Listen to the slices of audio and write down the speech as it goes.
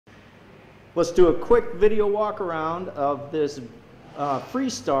Let's do a quick video walk around of this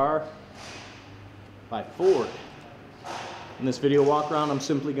Freestar by Ford. In this video walk around, I'm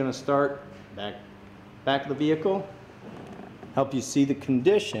simply going to start back of the vehicle, help you see the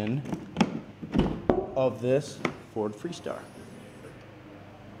condition of this Ford Freestar.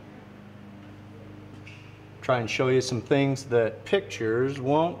 Try and show you some things that pictures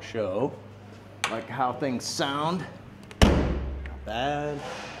won't show, like how things sound. Not bad.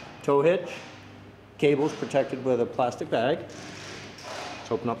 Tow hitch, cables protected with a plastic bag. Let's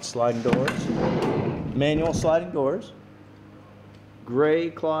open up the sliding doors. Manual sliding doors.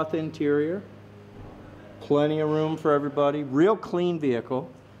 Gray cloth interior. Plenty of room for everybody. Real clean vehicle.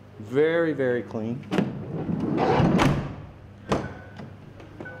 Very, very clean.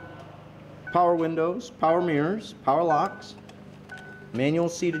 Power windows, power mirrors, power locks, manual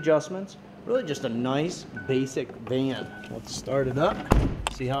seat adjustments. Really just a nice basic van. Let's start it up,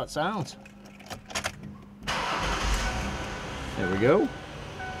 see how it sounds. There we go.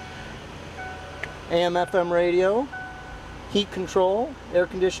 AM FM radio, heat control, air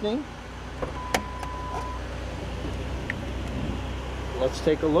conditioning. Let's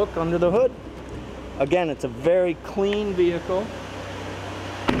take a look under the hood. Again, it's a very clean vehicle.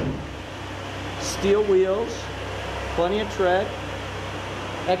 Steel wheels, plenty of tread.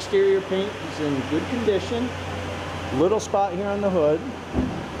 Exterior paint is in good condition. Little spot here on the hood.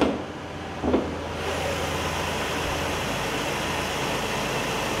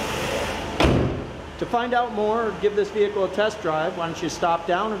 To find out more or give this vehicle a test drive, why don't you stop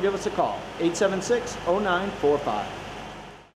down or give us a call. 876-0945.